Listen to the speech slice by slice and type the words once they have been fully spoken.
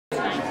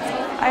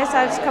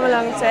decided to come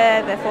along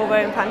to the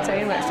Forbo and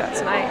Pantone Workshop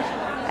tonight.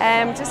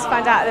 Just to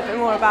find out a little bit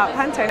more about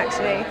Pantone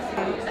actually.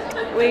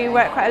 We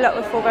work quite a lot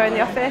with Forbo in the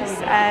office,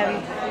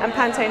 and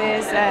Pantone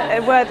is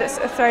a word that's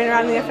thrown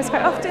around the office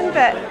quite often,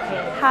 but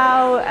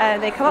how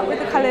they come up with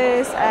the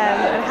colours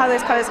and how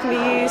those colours can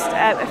be used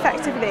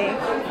effectively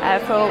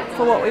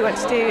for what we want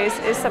to do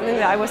is something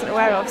that I wasn't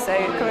aware of, so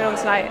coming along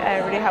tonight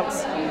really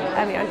helps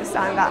me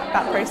understand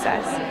that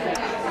process.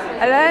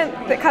 I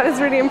learned that colour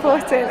is really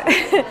important.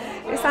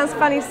 It sounds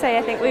funny to say,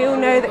 I think we all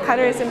know that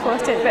colour is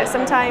important, but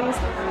sometimes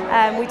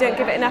we don't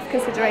give it enough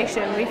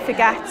consideration. We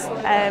forget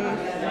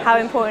how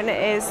important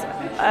it is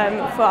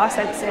for our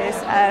senses,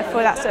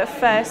 for that sort of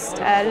first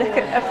look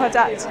at a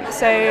product.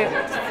 So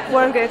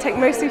what I'm going to take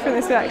mostly from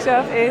this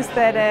workshop is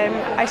that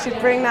I should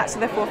bring that to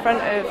the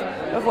forefront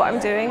of what I'm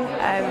doing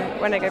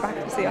when I go back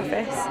into the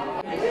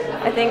office.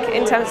 I think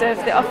in terms of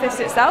the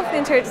office itself, the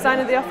interior design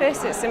of the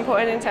office, it's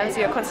important in terms of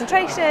your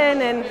concentration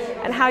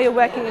and how you're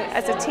working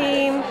as a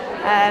team.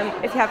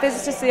 If you have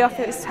visitors to the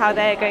office, how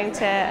they're going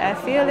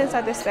to feel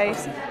inside the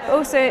space, but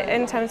also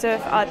in terms of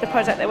the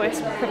project that we're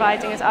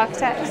providing as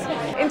architects.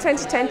 In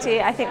 2020,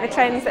 I think the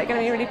trends that are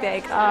going to be really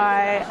big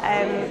are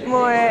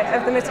more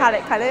of the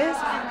metallic colours.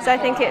 So I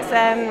think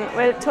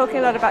we're talking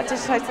a lot about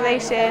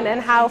digitalisation and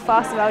how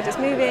fast the world is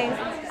moving,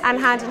 and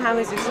hand-in-hand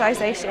with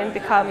digitalisation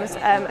becomes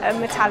a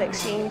metallic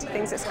sheen to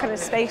things that's kind of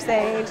space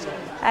age.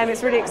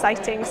 It's really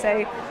exciting,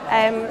 so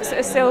sort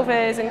of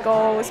silvers and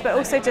golds, but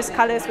also just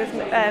colours with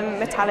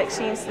metallic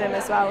sheens to them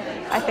as well,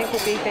 I think will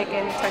be big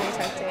in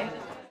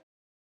 2020.